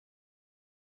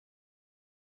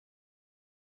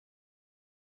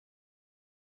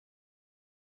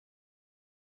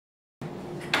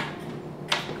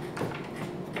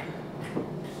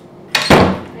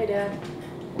Dad.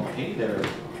 Okay, they're a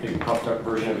big puffed up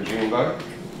version of a June bug.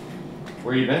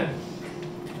 Where you been?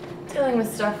 Dealing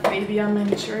with stuff way beyond my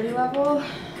maturity level.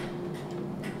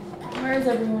 Where is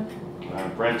everyone?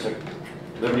 Brent took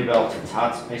Liberty Bell to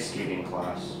Todd's ice skating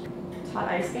class. Todd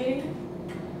ice skating?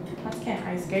 Tots can't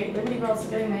ice skate. Liberty Bell's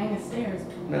getting the hang of stairs.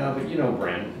 No, but you know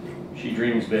Brent. She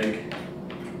dreams big.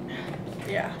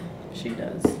 Yeah, she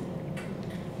does.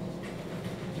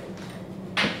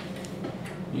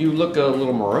 You look a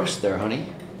little morose there, honey.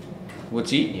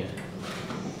 What's eating you?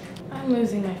 I'm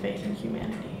losing my faith in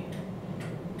humanity.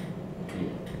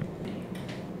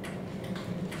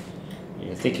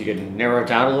 You think you could narrow it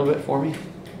down a little bit for me?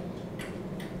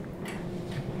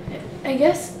 I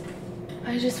guess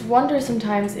I just wonder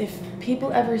sometimes if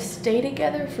people ever stay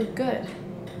together for good.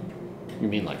 You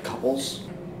mean like couples?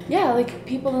 Yeah, like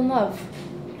people in love.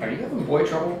 Are you having boy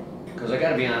trouble? Because I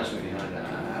gotta be honest with you, hon.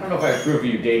 I don't know if I approve of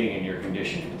you dating in your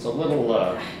condition. It's a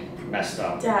little, messed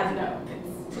up. Dad, no.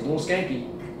 It's a little skanky.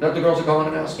 Is that what the girls are calling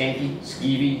it now? Skanky?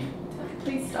 Skeevy?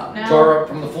 Please stop now. Tore up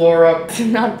from the floor up? It's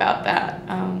not about that.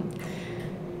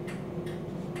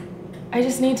 I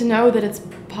just need to know that it's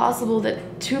possible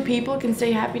that two people can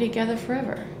stay happy together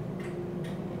forever.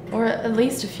 Or at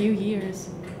least a few years.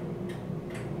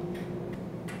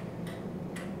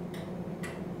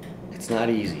 It's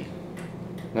not easy.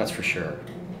 That's for sure.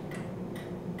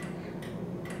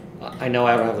 I know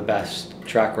I don't have the best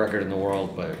track record in the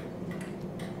world, but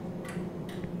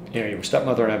you know, your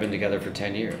stepmother and I have been together for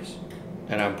 10 years,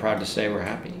 and I'm proud to say we're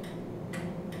happy.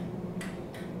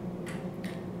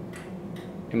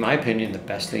 In my opinion, the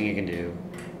best thing you can do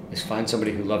is find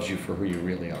somebody who loves you for who you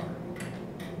really are.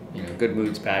 You know, good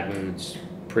moods, bad moods,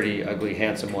 pretty, ugly,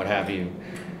 handsome, what have you.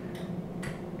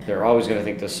 They're always going to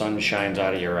think the sun shines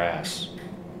out of your ass.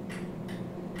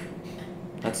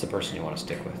 That's the person you want to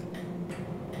stick with.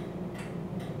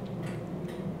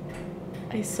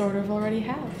 I sort of already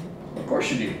have. Of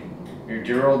course you do. Your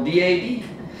dear old DAD.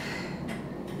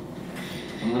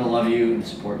 I'm going to love you and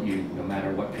support you no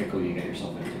matter what pickle you get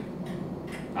yourself into.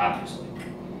 Obviously.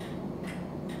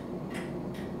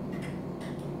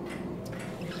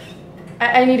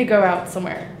 I need to go out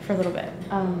somewhere for a little bit.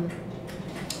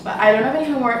 But I don't have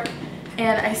any homework,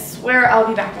 and I swear I'll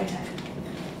be back by 10.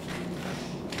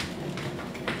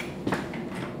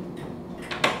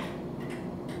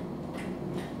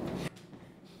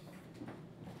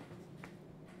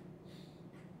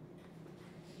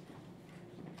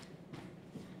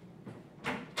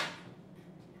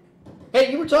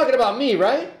 Hey, you were talking about me,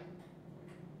 right?